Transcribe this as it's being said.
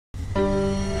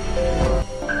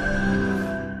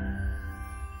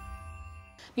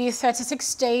The 36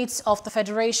 states of the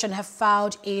Federation have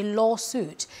filed a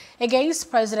lawsuit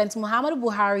against President Muhammadu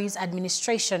Buhari's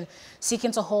administration,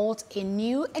 seeking to halt a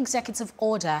new executive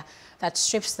order that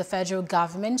strips the federal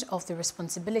government of the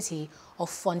responsibility of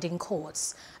funding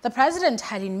courts. The president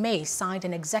had in May signed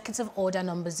an executive order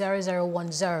number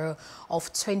 0010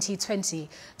 of 2020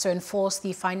 to enforce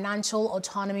the financial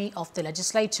autonomy of the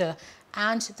legislature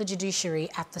and the judiciary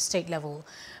at the state level.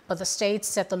 But the states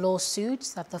said the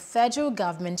lawsuit that the federal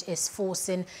government is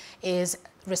forcing is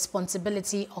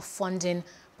responsibility of funding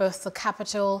both the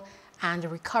capital and the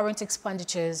recurrent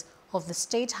expenditures of the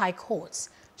state high courts,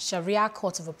 Sharia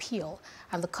Court of Appeal,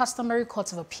 and the customary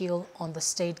Court of Appeal on the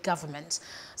state government.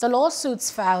 The lawsuits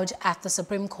filed at the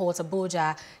Supreme Court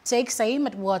Abuja takes aim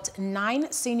at what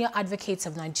 9 senior advocates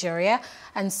of Nigeria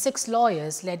and 6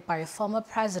 lawyers led by a former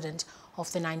president of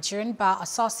the Nigerian Bar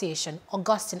Association,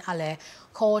 Augustine Ale,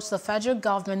 called the federal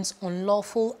government's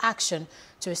unlawful action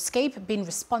to escape being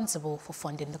responsible for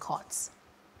funding the courts.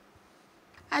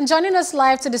 And joining us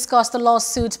live to discuss the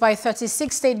lawsuit by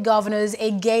 36 state governors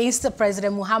against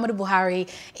President Muhammadu Buhari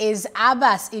is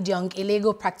Abbas Idiong, a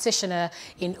legal practitioner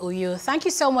in Uyo. Thank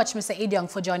you so much, Mr. Idiong,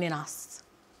 for joining us.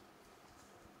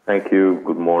 Thank you.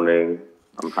 Good morning.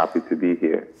 I'm happy to be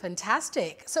here.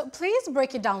 Fantastic. So please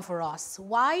break it down for us.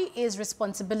 Why is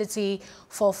responsibility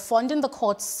for funding the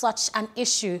courts such an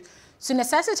issue to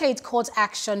necessitate court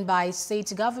action by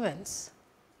state governments?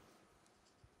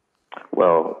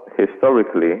 Well,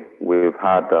 historically, we've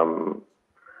had a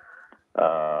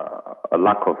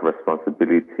lack of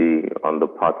responsibility on the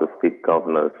part of state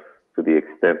governors to the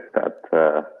extent that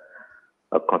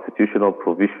a constitutional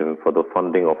provision for the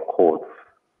funding of courts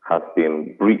has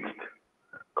been breached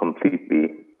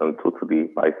completely and totally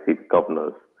by state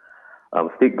governors.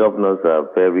 State governors are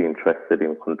very interested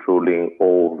in controlling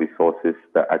all resources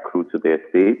that accrue to their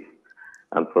states,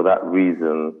 and for that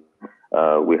reason,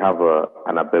 we have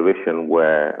an aberration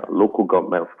where local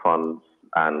government funds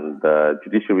and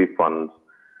judiciary funds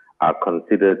are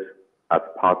considered as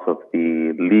part of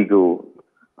the legal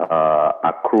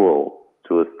accrual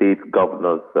to a state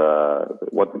governor's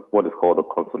what is called a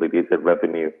consolidated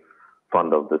revenue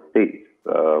fund of the state,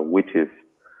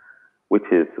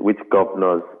 which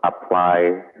governors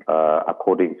apply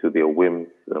according to their whims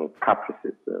and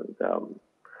caprices. And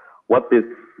what this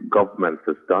government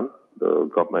has done, the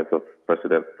government of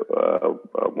President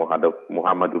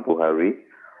Muhammadu Buhari,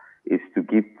 is to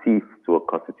give teeth to a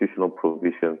constitutional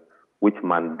provision which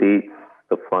mandates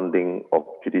the funding of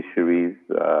judiciaries,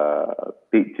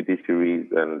 state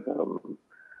judiciaries, and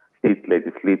state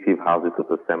legislative houses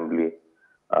of assembly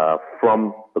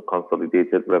from the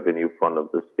consolidated revenue fund of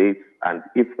the states. And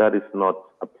if that is not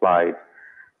applied,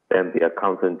 then the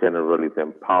accountant general is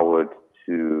empowered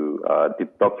to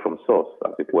deduct from source,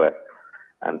 as it were,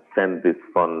 and send this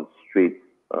fund straight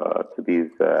to these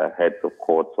heads of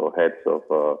courts or heads of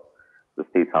the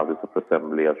state houses of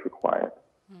assembly as required.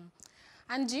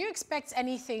 And do you expect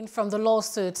anything from the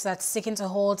lawsuits that's seeking to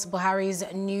halt Buhari's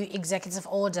new executive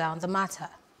order on the matter?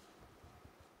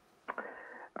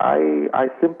 I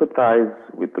sympathize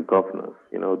with the governors.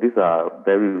 You know, these are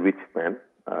very rich men.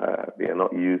 They are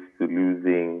not used to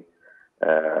losing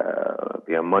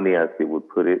their money, as they would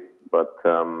put it. But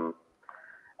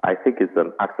I think it's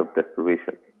an act of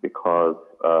desperation because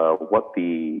what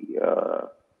the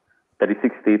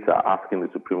 36 states are asking the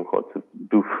Supreme Court to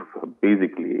do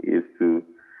basically is to,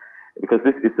 because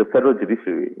this is the federal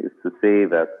judiciary, is to say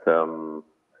that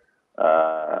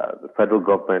the federal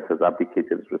government has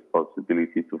abdicated its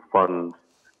responsibility to fund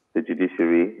the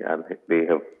judiciary, and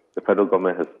the federal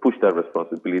government has pushed that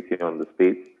responsibility on the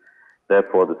states.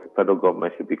 Therefore, the federal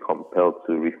government should be compelled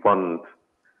to refund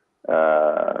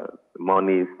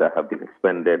monies that have been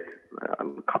expended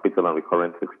on capital and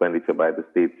recurrent expenditure by the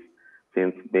states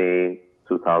since May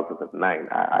 2009.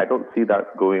 I don't see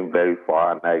that going very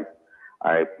far, and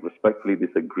I respectfully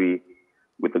disagree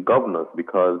with the governors,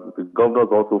 because the governors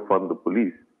also fund the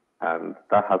police, and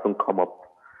that hasn't come up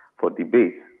for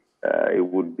debate. It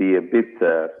would be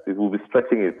it would be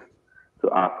stretching it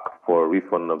to ask for a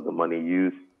refund of the money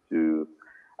used to,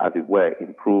 as it were,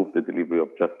 improve the delivery of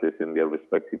justice in their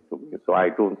respective domains. So I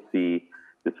don't see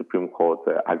the Supreme Court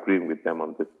agreeing with them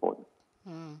on this point.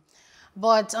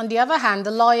 But on the other hand,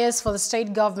 the lawyers for the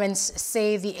state governments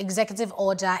say the executive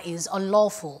order is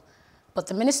unlawful. But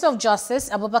the Minister of Justice,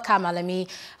 Abubakar Malami,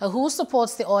 who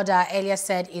supports the order, earlier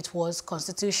said it was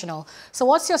constitutional. So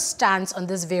what's your stance on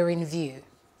this varying view?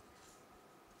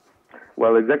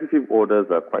 Well, executive orders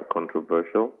are quite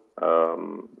controversial,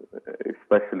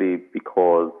 especially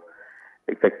because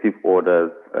executive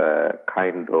orders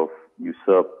kind of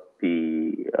usurp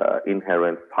the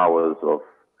inherent powers of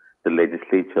the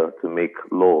legislature to make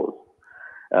laws.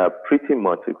 Pretty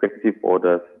much, executive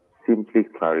orders simply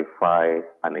clarify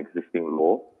an existing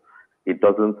law. It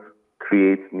doesn't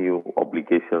create new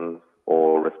obligations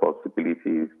or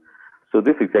responsibilities. So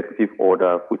this executive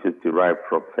order, which is derived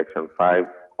from Section 5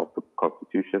 of the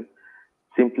Constitution,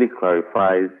 simply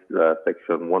clarifies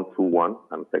Section 121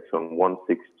 and Section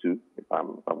 162, if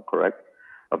I'm correct,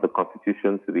 of the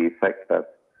Constitution to the effect that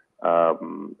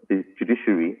the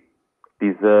judiciary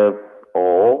deserves,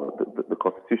 or the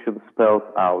Constitution spells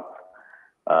out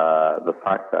the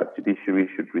fact that judiciary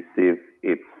should receive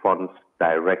its funds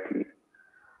directly.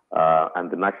 And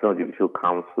the National Judicial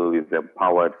Council is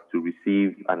empowered to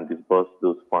receive and disburse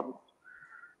those funds,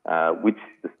 which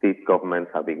the state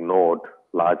governments have ignored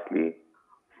largely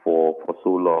for so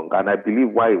long. And I believe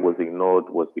why it was ignored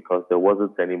was because there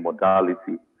wasn't any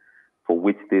modality for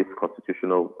which this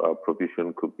constitutional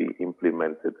provision could be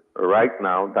implemented. Right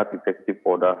now, that executive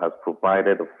order has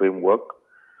provided a framework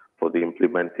for the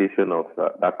implementation of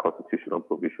that constitutional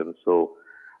provision. So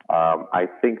I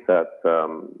think that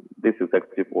this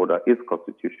executive order is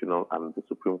constitutional, and the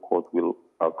Supreme Court will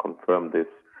confirm this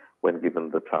when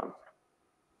given the chance.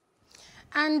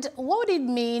 And what would it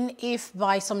mean if,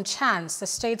 by some chance, the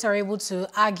states are able to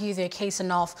argue their case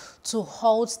enough to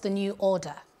halt the new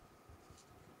order?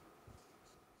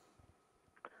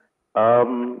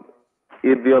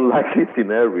 In the unlikely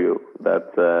scenario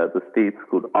that the states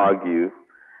could argue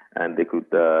and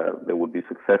they would be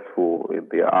successful in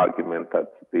their argument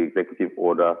that the executive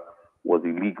order was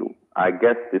illegal, I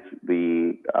guess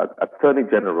the Attorney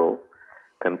General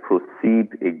can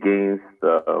proceed against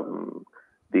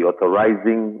the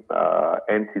authorizing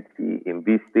entity in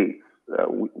these states,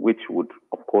 which would,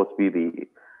 of course, be the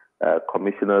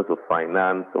commissioners of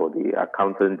finance or the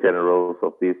accountant generals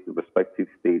of these respective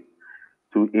states,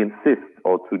 to insist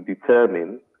or to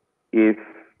determine if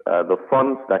the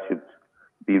funds that should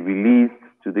be released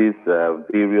to these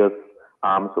various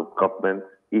arms of government,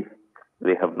 if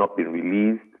they have not been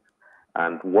released,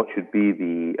 and what should be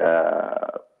the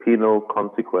penal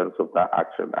consequence of that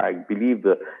action. I believe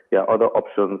that there are other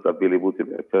options available to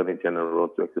the Attorney General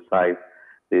to exercise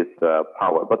this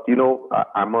power. But you know,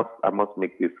 I must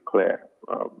make this clear.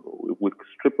 We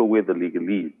strip away the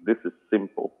legalese. This is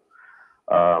simple.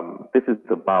 This is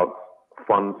about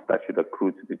funds that should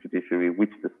accrue to the judiciary,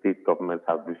 which the state governments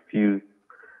have refused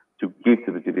to give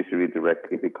to the judiciary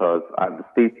directly, because the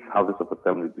state houses of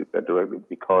assembly directly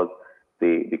because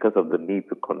of the need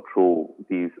to control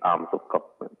these arms of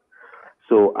government.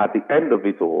 So at the end of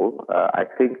it all, I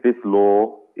think this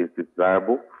law is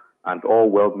desirable, and all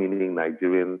well-meaning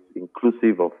Nigerians,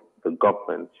 inclusive of the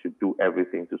government, should do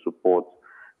everything to support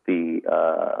the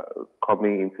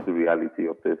coming into the reality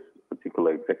of this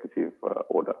particular executive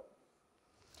order.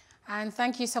 And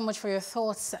thank you so much for your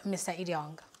thoughts, Mr.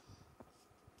 Idiong.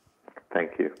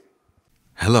 Thank you.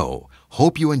 Hello,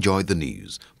 hope you enjoyed the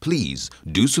news. Please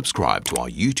do subscribe to our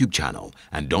YouTube channel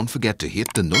and don't forget to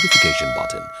hit the notification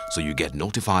button so you get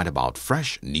notified about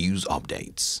fresh news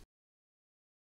updates.